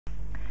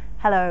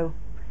Hello.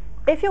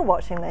 If you're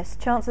watching this,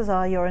 chances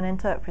are you're an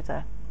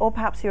interpreter, or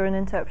perhaps you're an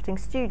interpreting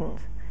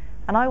student,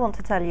 and I want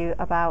to tell you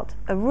about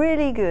a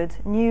really good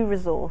new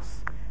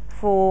resource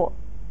for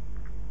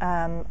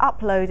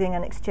uploading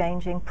and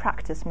exchanging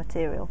practice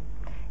material.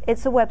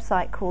 It's a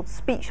website called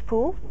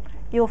Speechpool.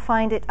 You'll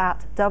find it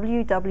at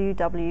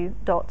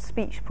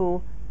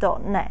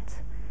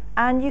www.speechpool.net.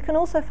 And you can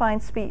also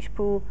find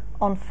Speechpool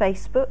on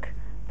Facebook.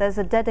 There's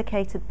a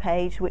dedicated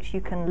page which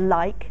you can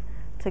like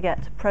to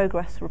get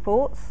progress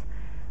reports.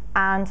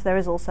 And there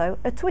is also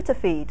a Twitter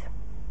feed.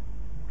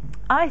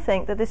 I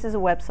think that this is a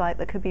website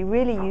that could be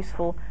really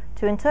useful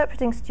to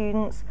interpreting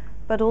students,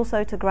 but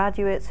also to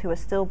graduates who are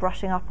still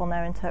brushing up on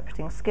their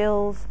interpreting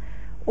skills,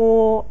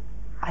 or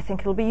I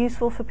think it'll be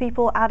useful for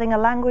people adding a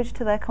language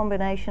to their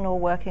combination or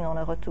working on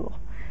a retour.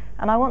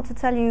 And I want to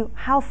tell you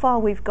how far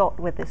we've got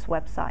with this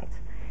website.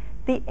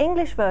 The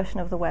English version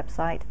of the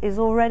website is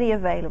already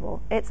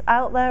available. It's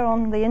out there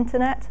on the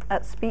internet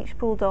at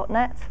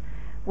speechpool.net.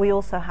 We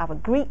also have a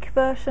Greek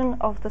version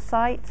of the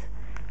site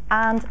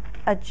and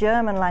a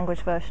German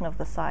language version of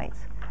the site.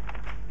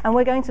 And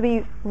we're going to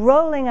be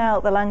rolling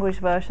out the language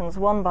versions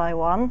one by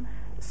one.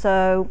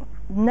 So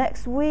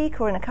next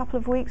week or in a couple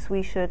of weeks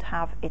we should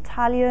have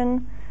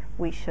Italian,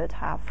 we should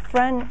have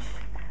French,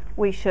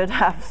 we should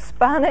have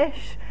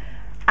Spanish,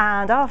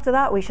 and after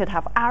that we should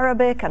have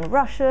Arabic and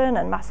Russian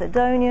and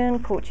Macedonian,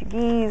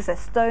 Portuguese,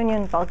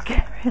 Estonian,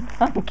 Bulgarian,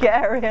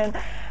 Hungarian,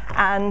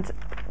 and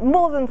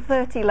more than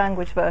 30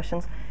 language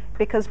versions,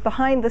 because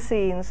behind the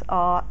scenes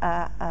are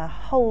a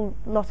whole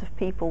lot of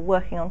people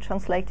working on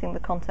translating the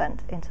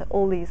content into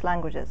all these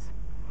languages.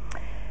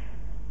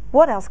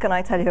 What else can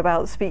I tell you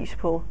about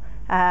Speechpool?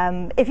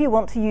 If you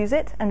want to use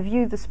it and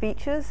view the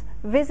speeches,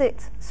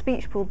 visit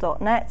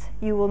speechpool.net.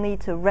 You will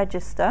need to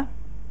register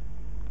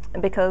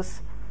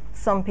because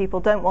some people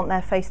don't want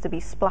their face to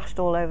be splashed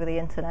all over the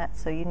internet,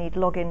 so you need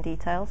login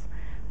details.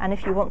 And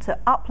if you want to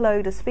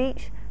upload a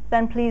speech,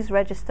 then please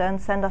register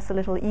and send us a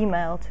little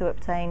email to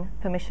obtain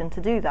permission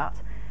to do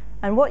that.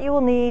 And what you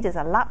will need is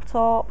a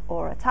laptop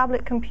or a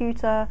tablet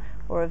computer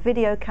or a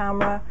video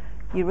camera.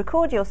 You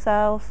record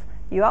yourselves,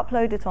 you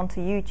upload it onto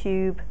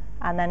YouTube,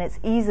 and then it's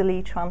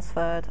easily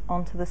transferred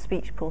onto the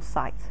Speechpool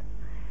site.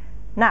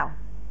 Now,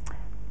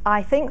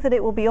 I think that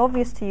it will be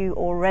obvious to you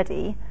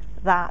already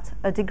that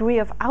a degree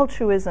of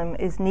altruism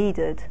is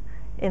needed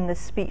in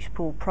this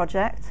Speechpool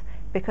project,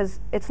 because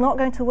it's not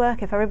going to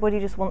work if everybody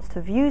just wants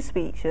to view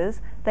speeches.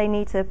 They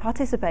need to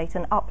participate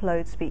and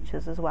upload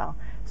speeches as well.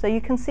 So you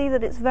can see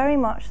that it's very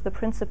much the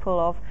principle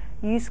of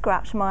you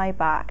scratch my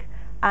back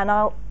and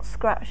I'll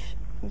scratch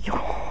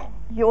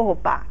your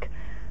back.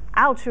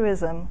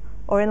 Altruism,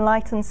 or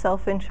enlightened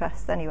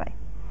self-interest anyway.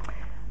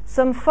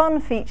 Some fun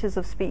features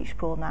of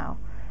Speechpool now.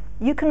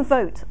 You can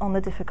vote on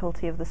the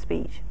difficulty of the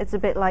speech. It's a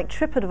bit like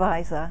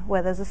TripAdvisor,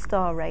 where there's a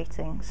star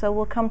rating, so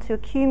we'll come to a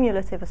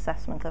cumulative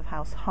assessment of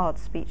how hard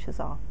speeches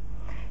are.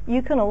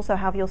 You can also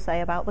have your say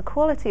about the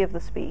quality of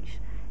the speech.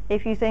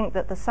 If you think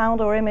that the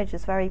sound or image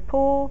is very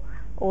poor,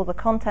 or the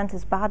content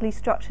is badly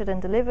structured and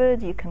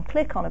delivered, you can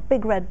click on a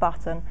big red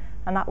button,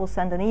 and that will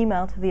send an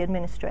email to the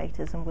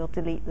administrators and we'll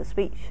delete the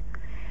speech.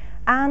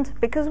 And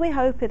because we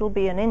hope it'll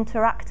be an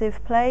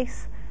interactive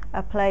place,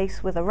 a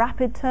place with a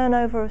rapid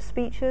turnover of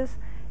speeches,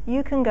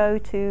 you can go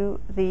to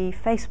the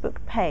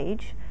Facebook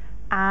page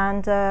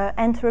and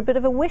enter a bit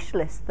of a wish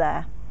list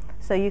there.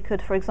 So you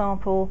could, for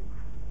example,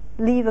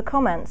 leave a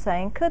comment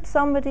saying, could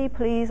somebody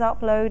please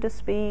upload a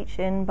speech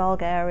in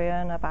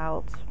Bulgarian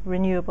about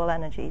renewable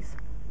energies?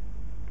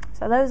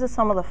 So those are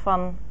some of the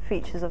fun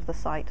features of the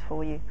site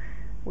for you,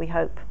 we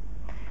hope.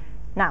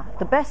 Now,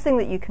 the best thing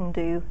that you can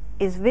do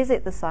is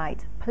visit the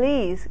site.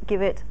 Please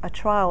give it a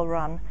trial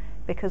run,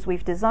 because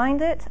we've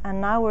designed it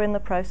and now we're in the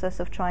process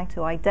of trying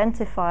to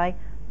identify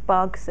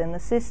bugs in the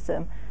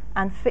system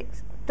and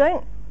fix.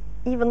 Don't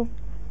even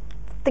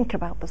think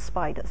about the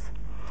spiders.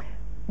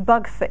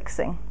 Bug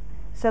fixing.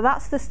 So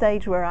that's the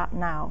stage we're at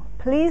now.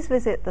 Please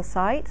visit the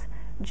site,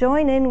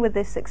 join in with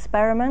this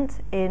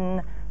experiment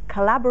in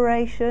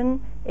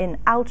collaboration, in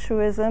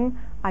altruism.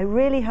 I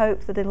really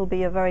hope that it'll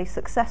be a very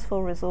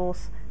successful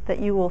resource that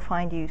you will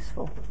find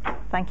useful.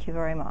 Thank you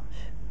very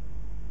much.